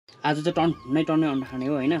आज चाहिँ टन्नै टन्नै अन्डा खाने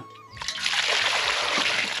हो हैन।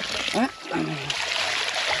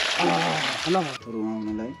 ल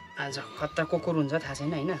रुवाउनलाई आज खत्ता कोकोर हुन्छ थाहा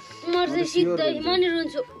छैन हैन। म चाहिँ सिधै मनि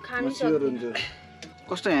रुन्छु खानु सक्छु।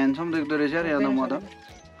 कस्तो ह्यान्डसम देख्दो रहेछ यार यहाँ त म त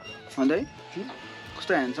भन्दै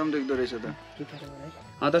कस्तो ह्यान्डसम देख्दो रहेछ त।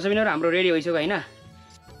 दर्शक बिनहरू हाम्रो रेडी भइसक्यो हैन।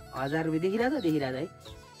 1000 रुपैयाँ देखिरहेछ है।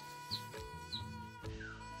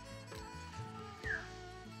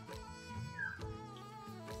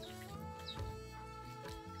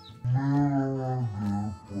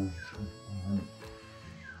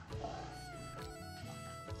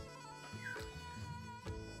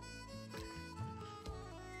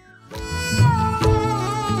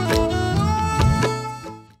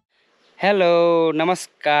 हेलो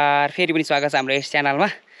नमस्कार, फेरि पनि स्वागत छ हाम्रो यस च्यानलमा।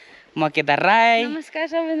 म केदार राई। नमस्कार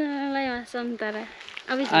सबैजनालाई, सन्तरा।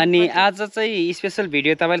 अनि आज चाहिँ स्पेशल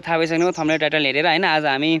भिडियो तपाईँले थाहा भइसक्नु थम्बनेल टाइटल हेरेर हैन। आज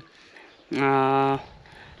हामी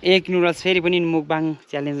एक नुडल्स फेरि पनि मुकबाङ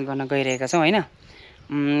च्यालेन्ज गर्न गइरहेका छौँ हैन।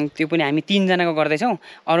 त्यो पनि हामी 3 जनाको गर्दैछौँ।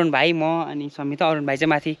 अरुण भाइ, म अनि समिता। अरुण भाइ चाहिँ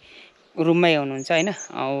माथि रुममै हुनुहुन्छ हैन,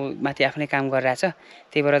 माथि आफ्नै काम गरिरहेछ,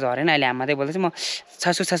 त्यही भएर झरेन। अहिले हामी मात्रै बोल्दैछ। म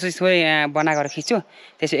छासु थोरै बनाएर खिच्छु,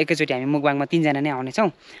 त्यसो एकैचोटि हामी मुकबाङमा 3 जना नै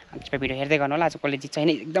आउनेछौँ। भिडियो हेर्दै गर्नु होला। आज कसले जित्छ हैन।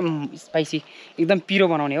 एकदम स्पाइसी, एकदम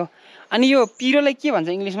पिरो बनाउने हो। अनि यो पिरोलाई के भन्छ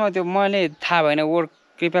इङ्ग्लिसमा त्यो मैले थाहा भएन वर्ड,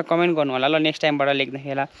 कृपया कमेन्ट गर्नु होला ल, नेक्स्ट टाइमबाट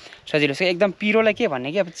लेख्दाखेरि सजिलो छ। एकदम पिरोलाई के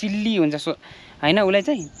भन्ने कि अब चिल्ली हुन्छ हैन, उसलाई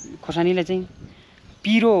चाहिँ खोर्सानीलाई चाहिँ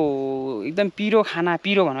पिरो, एकदम पिरो खाना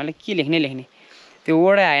पिरो भन्नुलाई के लेख्ने त्यो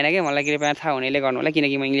वर्डै आएन कि मलाई। कृपया थाहा हुनेले गर्नु होला,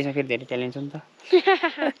 किनकि म इङ्ग्लिसमा फेरि धेरै ट्यालेन्ट छु नि त।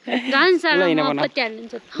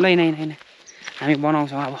 ल हैन हामी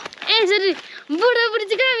बनाउँछौँ अब। यसरी बुढाबुढी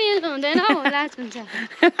चाहिँ कहाँ हुँदैन हौ, लाज हुन्छ।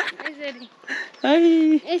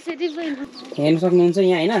 यसरी हेर्नु सक्नुहुन्छ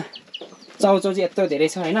यहाँ हैन, चाउचाउ चाहिँ यत्रो धेरै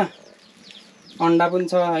छ हैन, अन्डा पनि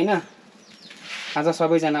छ हैन। आज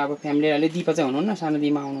सबैजना अब फ्यामिलीहरूले, दिपा चाहिँ हुनुहुन्न, सानो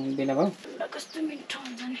दिमा आउनु बेला भयो। कस्तो मिठो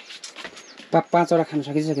हुन्छ नि। 5वटा खानु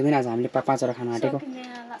सकिँदैन आज हामीले। 5वटा खानु आँटेको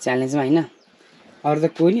च्यालेन्जमा हैन। अरू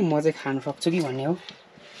त कोही नि, म चाहिँ खानु सक्छु कि भन्ने हो।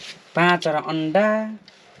 5वटा अन्डा,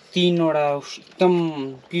 3वटा एकदम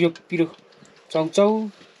पिरो पिरो चाउचाउ,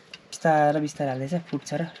 बिस्तारै हाल्दैछ। फुट्छ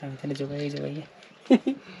र समिताले जोगाइ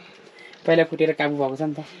पहिला फुटेर काबु भएको छ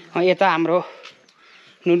नि त। यता हाम्रो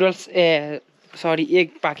नुडल्स एग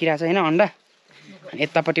पाकिरहेछ हैन, अन्डा।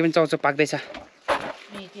 यतापट्टि पनि चाउचाउ पाक्दैछ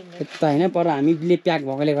यता हैन। पर हामीले प्याक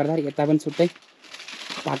भएकोले गर्दाखेरि यता पनि छुट्टै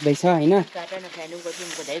पाक्दैछ हैन।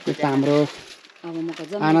 यता हाम्रो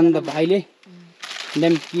आनन्द भाइले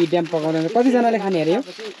ड्याम पकाउँदैछ। कतिजनाले खाने अरे यो?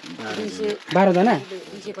 12 जना।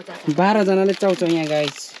 12 जनाले चाउचाउ यहाँ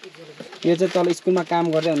गाइस। यो चाहिँ तल स्कुलमा काम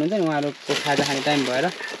गर्दै हुनुहुन्छ नि, उहाँहरूको खाजा खाने टाइम भएर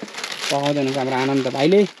पकाउँदै हुनुहुन्छ हाम्रो आनन्द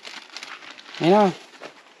भाइले हैन।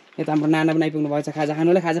 यता हाम्रो नाना पनि आइपुग्नु भएको छ खाजा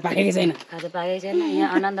खानुलाई। खाजा पाकेकै छैन। यहाँ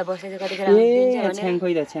आनन्द बसेको कतिखेर छ्याङ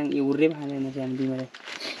खोइ त छ्याङ यो हुर्रे खाँदैन छ्याङ दिमले।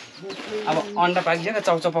 अब अन्डा पाकिसक्यो,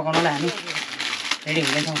 चाउचाउ पकाउनलाई हामी रेडी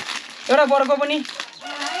हुँदैछौँ। एउटा बर्को पनि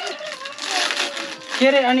के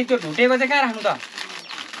अरे। अनि त्यो ढुटेको चाहिँ कहाँ राख्नु त?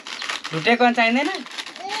 ढुटेको चाहिँदैन।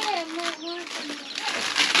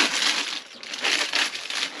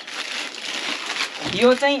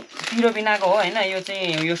 यो चाहिँ पिरो बिनाको हो हैन। यो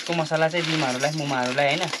चाहिँ यसको मसला चाहिँ दिमाहरूलाई, मुमाहरूलाई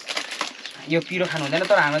हैन। यो पिरो खानु हुँदैन।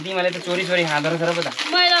 तर हाम्रो दिमाले त चोरी खाँदो रहेछ र पो त।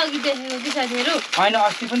 मैले अघि देखेको कि साथीहरु हैन,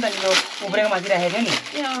 अस्ति पनि त यो उब्रेको माथि राखेको थियो नि।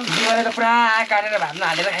 दिमाले त पुरा काटेर भातमा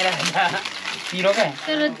हालेर खाइरहेको छ पिरो क्या।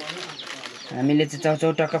 हामीले चाहिँ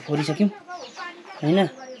चाउचाउ टक्क फोरिसक्यौँ हैन।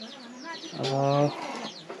 अब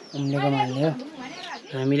उम्लेको मान्ने हो।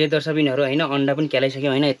 हामीले दर्शकबिनहरू हैन अन्डा पनि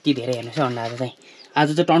खेलाइसक्यौँ हैन। यति धेरै हेर्नुहोस् है अन्डा। आज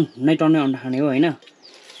चाहिँ टन्नै अन्डा खाने हो हैन।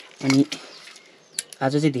 अनि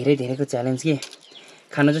आज चाहिँ धेरैको च्यालेन्ज के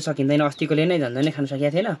खानु चाहिँ सकिँदैन। अस्तिकोले नै झन्झनै खानु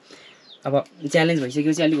सकेको थिएन। अब च्यालेन्ज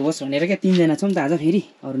भइसक्यो चाहिँ अलिक होस् भनेर क्या 3 जना छौँ त आज फेरि।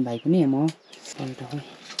 अरुण भाइ पनि म अन्त खोइ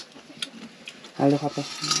हाल्दो खप्प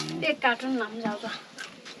एक कार्टुन नाम जाउँछ।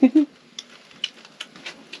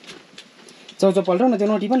 चाउचाउ पल्टाउ न, त्यो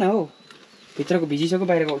नटिप न हो। भित्रको भिजिसक्यो,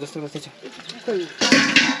 बाहिरको जस्तो छ।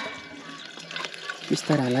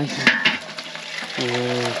 बिस्तारै हाल है।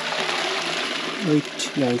 वेट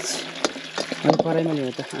गाइस, अहिले कराइमा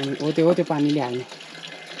ल्यायो त। अनि हो त्यो पानीले हाल्ने।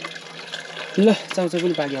 ल चाउचाउ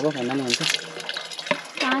पनि पाक्यो अब भन्दा पनि हुन्छ।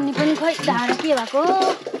 पानी पनि खोइ धारो के भएको।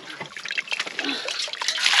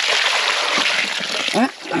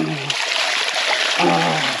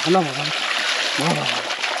 ल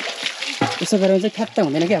यसो गरेर चाहिँ फ्याट्ट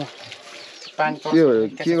हुँदैन क्या। अब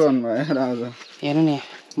के गर्नु भयो आज? हेर्नु नि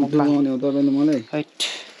मकबाङ तपाईँले मलाई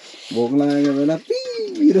भोक लागेको बेला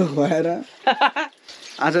पिरो भएर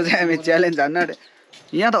आज चाहिँ हामी च्यालेन्ज हान्न।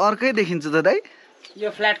 यहाँ त अर्कै देखिन्छ त दाइ। यो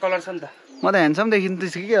फ्ल्याट कलर छ नि त। म त ह्यान्डसम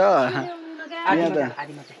देखिन्छ कि हो।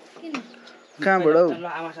 कहाँबाट हौ ल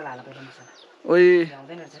मसला हाल पहिला मसला ओइ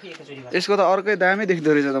आउँदैन रहेछ कि एकैचोटि गर्छ यसको त अर्कै दामै देख्दो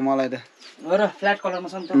रहेछ त मलाई त हो र फ्ल्याट कलरमा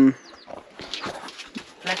छ नि त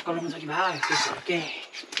फ्ल्याट कलरमा छ कि भाइ त्यसो के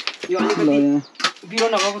यो अलिकति बिरो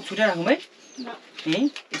नभएको छुट्याइ राखौँ है यहीँ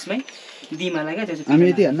यसमै दिमालाई क्या त्यो चाहिँ हामी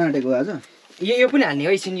यति हान्न आँटेको आज यो पनि हाल्ने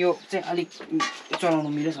हो एकछिन यो चाहिँ अलिक चलाउनु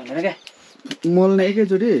मिलोस् भनेर क्या मोल्ने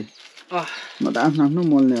एकैचोटि अँ म त आफ्नो आफ्नो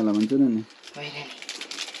मोल्नेवाला भन्छु नि होइन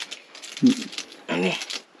नि अनि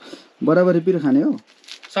बराबरी पिरो खाने हो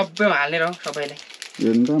सबैमा हाल्ने रह सबैलाई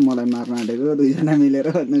हेर्नु त मलाई मार्न आँटेको दुईजना मिलेर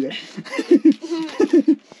भन्नु क्या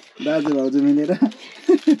दाजु भाउजू मिलेर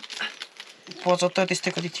 75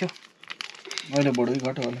 त्यस्तै कति थियो अहिले बढो कि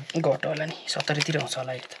घट्यो होला घट्यो होला नि 70 तिर आउँछ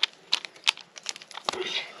होला अहिले त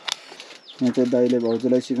यहाँ चाहिँ दाइले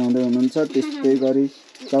भाउजूलाई सिकाउँदै हुनुहुन्छ त्यस्तै गरी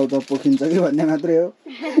चाउचाउ पोखिन्छ कि भन्ने मात्रै हो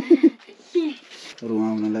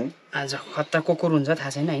रुवाउनलाई आज खत्ता कोकोर हुन्छ थाहा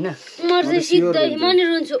छैन होइन म चाहिँ सिधै म नि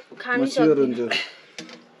रुन्छु खानु सक्छु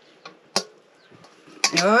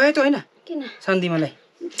है त होइन किन सन्धिमालाई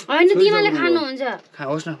होइन तिमीले खानुहुन्छ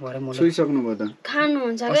होस् न भरे म सुइसक्नु भयो त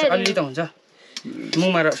खानुहुन्छ अलि त हुन्छ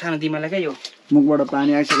मुखमा सानो दिमालाई क्या यो मुखबाट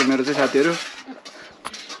पानी आइसक्यो मेरो चाहिँ साथीहरू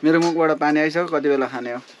मेरो मुखबाट पानी आइसक्यो कति बेला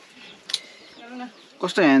खाने हो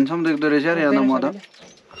कस्तो ह्यान्डसम देख्दो रहेछ यार यहाँ त म त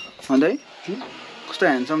भन्दै कस्तो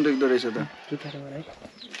ह्यान्डसम देख्दो रहेछ त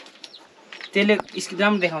त्यसले स्क्रिन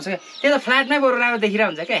राम्रो देखाउँछ क्या त्यो त फ्ल्याटमै बरु राम्रो देखिरहेको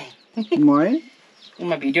हुन्छ क्या म है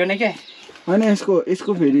उमा भिडियो नै क्या होइन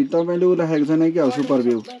यसको फेरि तपाईँले उ राखेको छैन क्या हो सुपर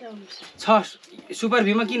भ्यू छ सुपर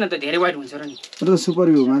भ्यूमा किन त धेरै वाइड हुन्छ र नि र सुपर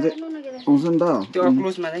भ्यूमा चाहिँ आउँछ नि त त्यो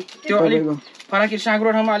क्लोजमा चाहिँ त्यो अलिक फराकी साँग्रो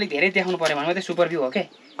ठाउँमा अलिक धेरै देखाउनु पर्यो भने मात्रै सुपर भ्यू हो क्या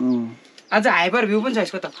अझ हाइपर भ्यू पनि छ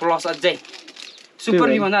यसको त प्लस अझै सुपर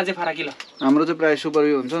भ्यू भन्दा अझै फराकिलो हाम्रो चाहिँ प्रायः सुपर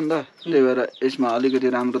भ्यू हुन्छ नि त त्यही भएर यसमा अलिकति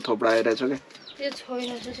राम्रो थोप्रा आइरहेछ क्या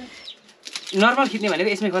नर्मल खिच्ने भनेको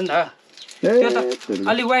यसमै हो नि त त्यो त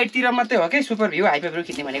अलिक वाइडतिर मात्रै हो क्या सुपर भ्यू हाइपर भ्यू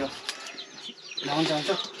खिच्ने भनेको हुन्छ हुन्छ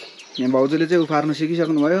यहाँ भाउजूले चाहिँ उफार्नु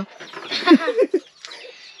सिकिसक्नु भयो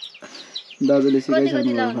दाजुले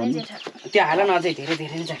सिकाइसक्नु भयो त्यो हाल न अझै धेरै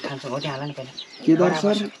धेरै नै खान्छ हो त्यो हाल नि पहिला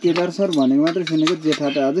केदार सर भनेको मात्रै सुनेको जेठा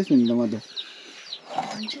त अझै सुनिन्छ म त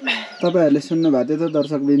तपाईँहरूले सुन्नु भएको थियो त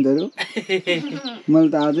दर्शक बिन्दुहरू मैले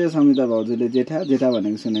त अझै समिता भाउजूले जेठा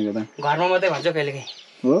भनेको सुनेको त घरमा मात्रै भन्छ कहिलेकाहीँ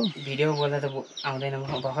हो भिडियो बोल्दा त आउँदैन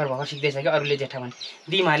भर्खर सिक्दैछ कि अरूले जेठा भने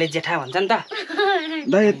दिमाले जेठा भन्छ नि त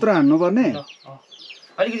दाइ यत्रो हान्नुपर्ने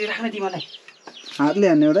अलिकति राख्न तिमीलाई हातले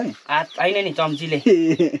हान्ने हो दाइ हात होइन नि चम्चीले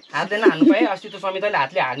हातले नहान्नु पाएँ अस्ति त समिताले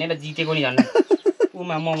हातले हानेर जितेको नि झन्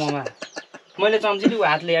उमा मोमोमा मैले चम्चीले ऊ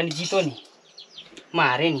हातले अनि जितो नि म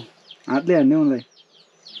हारेँ नि हातले हान्ने उनलाई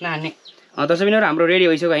नहान्ने दर्शक बिन्दुहरू हाम्रो रेडी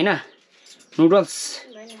भइसक्यो होइन नुडल्स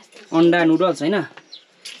अन्डा नुडल्स होइन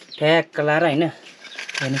ठ्याक्क लाएर होइन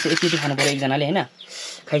हेर्नुहोस् यति खानु पऱ्यो एकजनाले होइन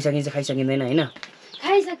खाइसकिन्छ खाइसकिँदैन होइन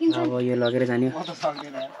अब यो लगेर जाने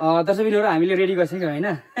दर्शक बिन्दुहरू हामीले रेडी गरिसक्यौँ होइन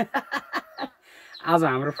आज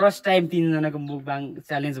हाम्रो फर्स्ट टाइम 3 जनाको मुकबाङ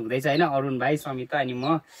च्यालेन्ज हुँदैछ होइन अरुण भाइ समिता अनि म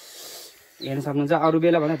हेर्न सक्नुहुन्छ अरू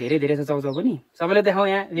बेला भन्दा धेरै धेरै छ चाउचाउ पनि सबैले देखाउँ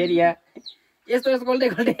यहाँ फेरि यहाँ यस्तो गोल्टे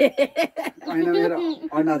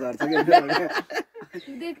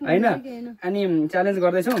होइन अनि च्यालेन्ज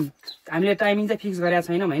गर्दैछौँ हामीले टाइमिङ चाहिँ फिक्स गरेका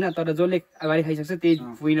छैनौँ होइन तर जसले अगाडि खाइसक्छ त्यही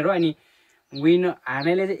विनर हो अनि विनर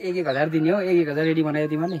हार्नेले चाहिँ 1,000 दिने हो 1,000 रेडी बनायो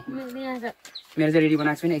तिमीले मेरो चाहिँ रेडी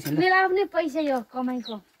बनाएको छैन एकछिन मेरो आफ्नै पैसा यो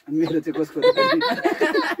कमाइको मेरो चाहिँ कसको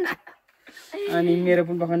अनि मेरो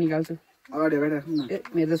पनि पख निकाल्छु अगाडि राख्नु न ए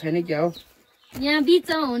मेरो त छैन क्या हो यहाँ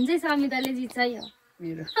बिचमा हुन्छ समिताले जित्छ यो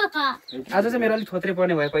मेरो आज चाहिँ मेरो अलिक थोत्रे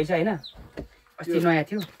पर्ने भयो पैसा होइन अस्ति नयाँ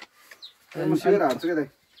थियो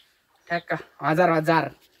ठ्याक्क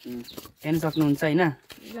 1000 हेर्न सक्नुहुन्छ होइन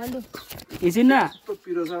एकछिन न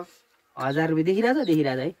 1000 रुपियाँ देखिरहेछ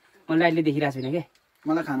है म लाइटले देखिरहेको छैन क्या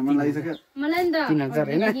मलाई खानु मन लागिसक्यो मलाई नि त 3000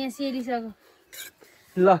 होइन यहाँ सेरिसक्यो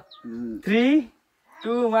ल 3 2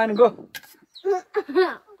 1 गो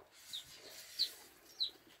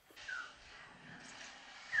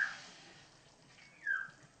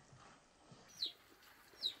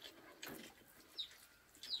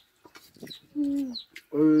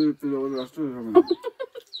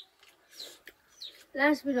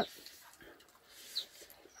लास्ट भिडियो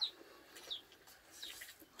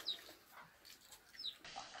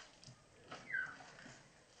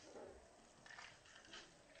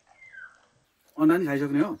नानी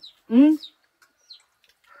खाइसक्ने हो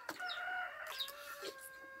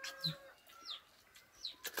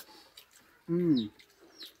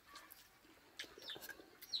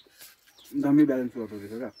दामी ब्यालेन्स गर्दो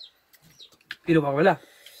रहेछ क्या पिरो भएको बेला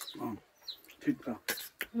ठिक छ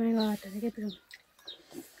के पिरो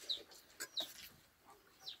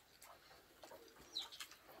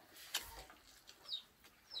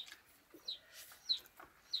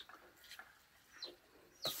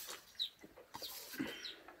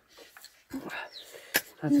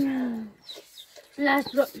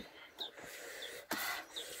लास्ट ब्रो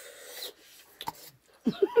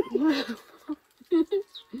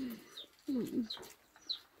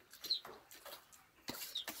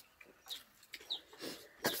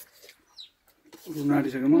घुम्न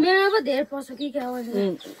आँटिसक्यो म मेरो पो धेरै पर्छ कि क्या हो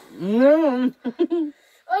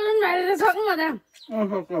अरू भाइले त सक्नु त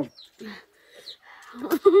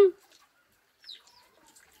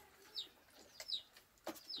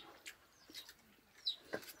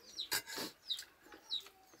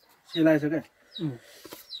सिलाएछ क्या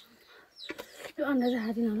त्यो अन्डा चाहिँ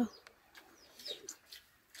खाँदिन होला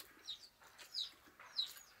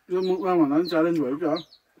यो मुखमा भन्दा पनि च्यालेन्ज भयो क्या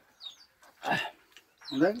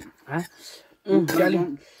हुँदैन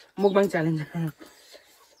मुकबाङ च्यालेन्ज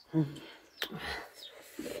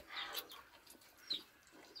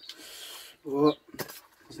हो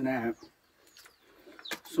पसिना आयो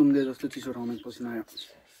सुँगे जस्तो चिसो ठाउँमा पसिना आयो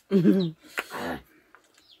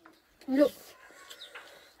लु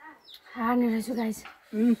हार्ने रहेछु गाइस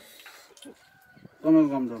तपाईँको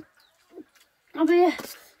काम छ अब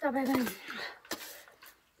तपाईँको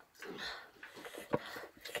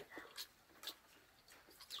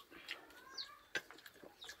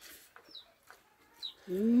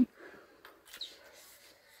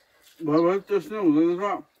भयो टेस्ट नै हुँदैन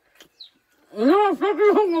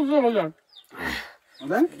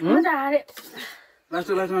हुँदैन म त हारेँ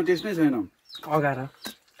लास्टमा टेस्ट नै छैन अगाएर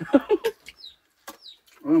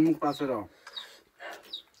मुख पासेर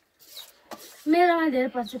मेरोमा धेरै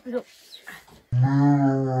पर्छ पिरो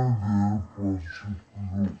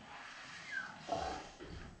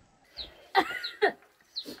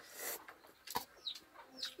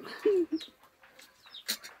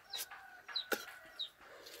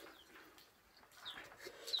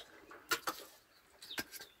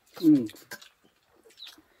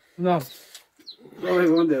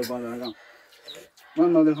तपाईँको पनि धेरै पर्छ काम म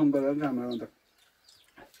नदेखाउनु पर्यो क्यामेरामा त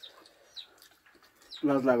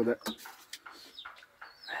लाज लाग्दै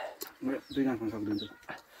दुई गाँसमा सक्दिन्छु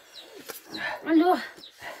लु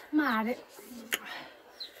म हारेँ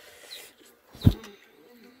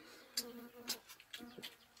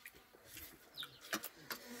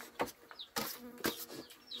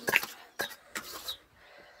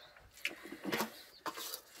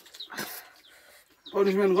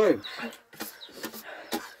पनिसमेन्ट खोइ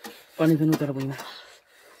पनिसमेन्ट उता भुइँमा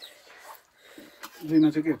दुईमा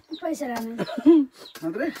चाहिँ के पैसा लानु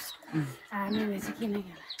मात्रै हार्ने रहेछ किन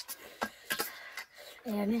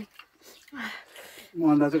हेर्ने म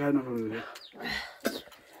अन्डा चाहिँ खाइ नसक्छु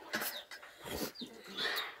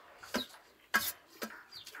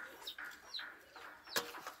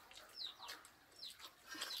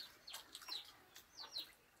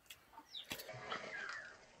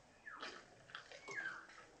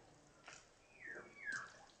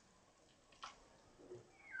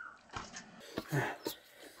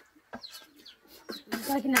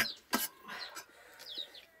सकिन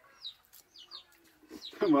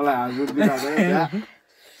मलाई हजुर बिदा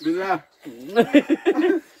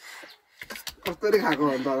कसरी खाएको हो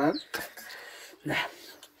त होला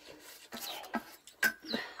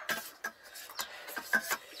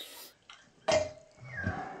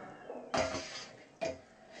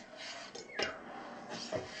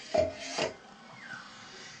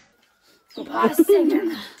पाँच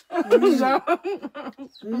सेकेन्ड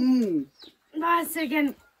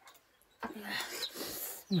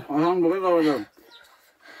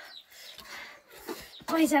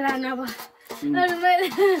पैसा लानु अब अरू मैले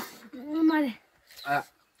मरे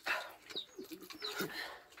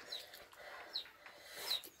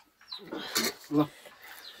ल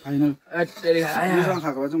फाइनल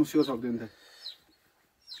खाएको भए चाहिँ म स्योर सक्दिनँ थिएँ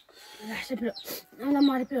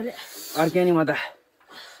मरे पिरोले अर्कै नि म त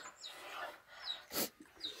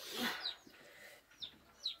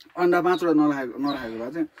अन्डा 5 वटा नराखेको भए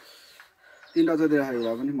चाहिँ 3टा चाहिँ राखेको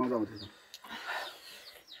भए पनि मजा आउँथ्यो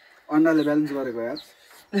अन्डाले ब्यालेन्स गरेको यार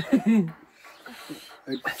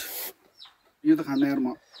यो त खान्न यार म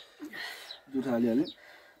जुठो हालिहालेँ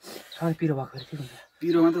सबै पिरो भएको के हुन्छ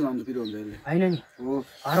पिरोमा त झन् पिरो हुन्छ यसले होइन नि हो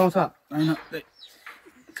हराउँछ होइन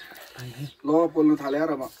ल बोल्नु थाल्यो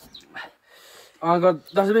यार अब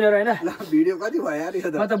 10 मिनट होइन ल भिडियो कति भयो यार यो म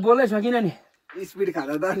त बोल्नै सकिनँ नि स्पिड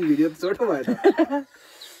खाँदा त भिडियो त छोटो भयो त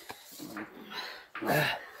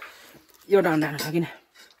एउटा अन्डा खान सकिनँ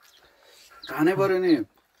खानै पर्यो नि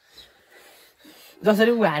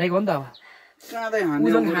जसरी ऊ हारेको हो नि त अब कहाँदै खाने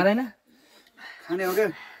उजन खाँदैन खाने हो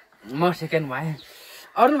क्या म सेकेन्ड भएँ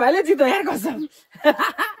अरुण भाइले जित्यो यार कसम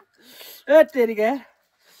ए तेरिका यार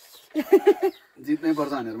जित्नै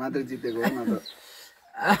पर्छ भनेर मात्रै जितेको हो न त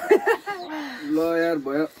ल यार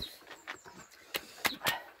भयो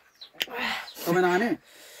तपाईँ नखाने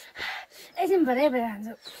एकछिन भरे भएर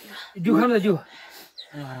हान्छु जिउ खानु त जिउ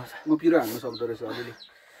म पिरो हाल्नु सक्दो रहेछु अलिअलि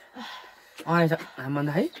आएछ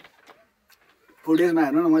हामीभन्दा है फुटेजमा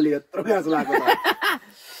हेर्नु न मैले यत्रो प्याज लगाएको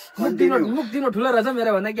त मुख दिनु ठुलो रहेछ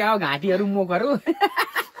मेरो भन्दा क्या घाँटीहरू मुखहरू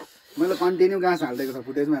मैले कन्टिन्यू गाँस हालिदिएको छ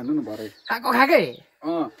फुटेजमा हेर्नु न भरे खाएकै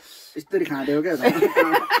यस्तरी खाँदेऊ क्या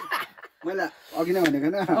मैले अघि नै भनेको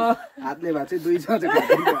होइन हातले भए चाहिँ 2 चाहिँ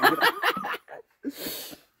खाँदैन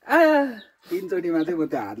 3 चोटिमा चाहिँ म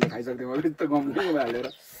त्यो हातले खाइसक्थेँ मैले त गम्लो हालेर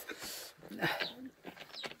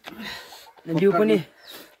जिउ पनि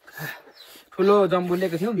ठुलो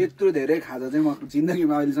जम्बुलेको थियौँ यत्रो धेरै खाजा चाहिँ म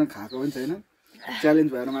जिन्दगीमा अहिलेसम्म खाएको पनि छैन च्यालेन्ज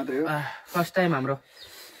भएर मात्रै हो फर्स्ट टाइम हाम्रो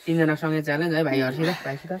 3 जना सँगै च्यालेन्ज है भाइहरूसित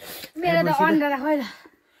भाइसित मेरो त अन्डा राखै ल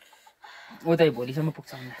उतै भोलिसम्म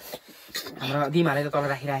पुग्छ अन्डा हाम्रो दिमाले त तल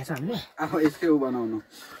राखिरहेको छ हामीले अब यसकै उ बनाउनु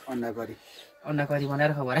अन्डा करी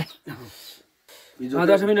बनाएर खबर है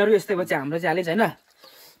दर्शकबिनहरू यस्तै भयो चाहिँ हाम्रो च्यालेन्ज होइन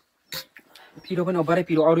पिरो पनि अब्बरै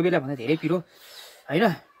पिरो अरू बेला भन्दा धेरै पिरो होइन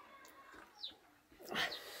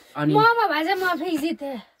अनि मोमो भाजा म फेरि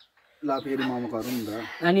जिते ल फेरि मोमो गरौँ नि त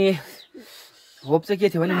अनि होप चाहिँ के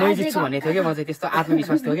थियो भने मै जित्छु भन्ने थियो क्या म चाहिँ त्यस्तो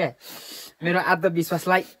आत्मविश्वास थियो क्या मेरो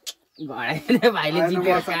आत्मविश्वासलाई घटाइदिने भाइले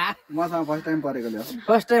जितेर मसँग फर्स्ट टाइम परेको ल्याउ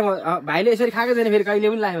फर्स्ट टाइम भाइले यसरी खाएको छैन फेरि कहिले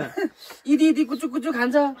पनि लाग्यो यदि कुचु कुचु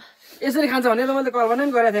खान्छ यसरी खान्छ भने त मैले कल्पना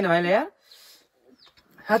पनि गरेको थिएन भाइले यार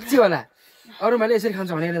साँच्ची होला अरू मैले यसरी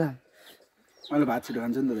खान्छ भनेर त मैले भात छिटो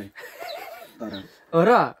खान्छु नि त तर हो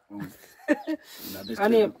र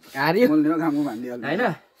अनि हारियो घामु भनिदिइहाल्नु होइन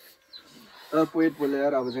तर पेट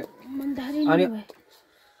पोलेर अब चाहिँ अनि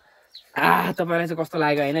तपाईँलाई चाहिँ कस्तो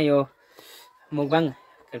लाग्यो होइन यो मुकबाङ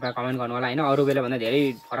कृपया कमेन्ट गर्नु होला होइन अरू बेला भन्दा धेरै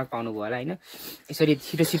फरक पाउनुभयो होला होइन यसरी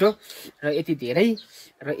छिटो छिटो र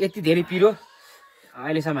यति धेरै पिरो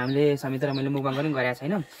अहिलेसम्म हामीले समित र मैले मुकबाङ पनि गरेको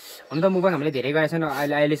छैन हुन त मुकबाङ हामीले धेरै गरेको छैन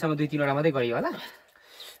अहिलेसम्म 2-3 वटा मात्रै गरियो होला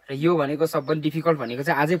र यो भनेको सबभन्दा डिफिकल्ट भनेको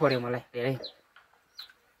चाहिँ आजै पर्यो मलाई धेरै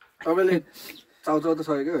तपाईँले चाउचाउ त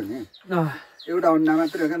सकेकै हो नि एउटा अन्डा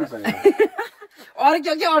मात्रै हो क्या नसकेको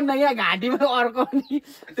अर्को के अन्डा यहाँ घाँटीमा अर्को नि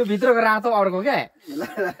त्यो भित्रको रातो अर्को क्या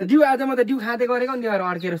डिउ आज म त डिउ खाँदै गरेको नि त्यो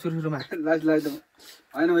अड्केर सुरुमा लास्ट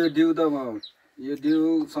होइन यो डिउ त म यो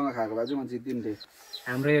डिउसँग खाएको भए चाहिँ म जित्दिन्थेँ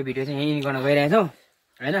हाम्रो यो भिडियो चाहिँ यहीँ गर्न गइरहेछौँ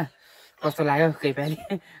होइन कस्तो लाग्यो कृपयाले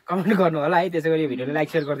कमेन्ट गर्नु होला है त्यसै गरी यो भिडियोलाई लाइक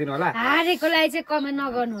सेयर गरिदिनु होला हारेकोलाई चाहिँ कमेन्ट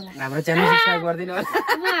नगर्नु होला हाम्रो च्यानल सब्सक्राइब गरिदिनु होला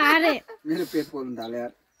म हारे मेरो पेट पोल्नु थाल्यो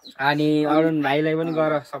यार अनि अरुण भाइलाई पनि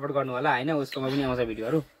गएर सपोर्ट गर्नु होला होइन उसकोमा पनि आउँछ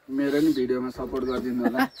भिडियोहरू मेरो नि भिडियोमा सपोर्ट गरिदिनु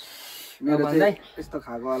होला मेरो चाहिँ यस्तो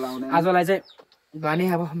खाएको होला आउँदैन आजलाई चाहिँ भने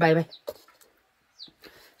अब बाई बाई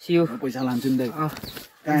सी यू पैसा लान्छु नि त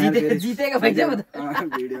जितेको भन्छ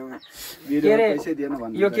भिडियोमा पैसै दिएन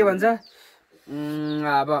भन्नु यो के भन्छ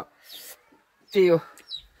अब त्यही हो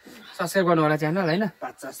सब्सक्राइब गर्नु होला च्यानल होइन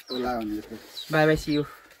 50 तोला भन्ने जस्तो बाई बाई सी यू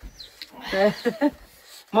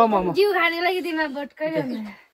म जिउ खानेको लागि दिमाग भट्काइरहनु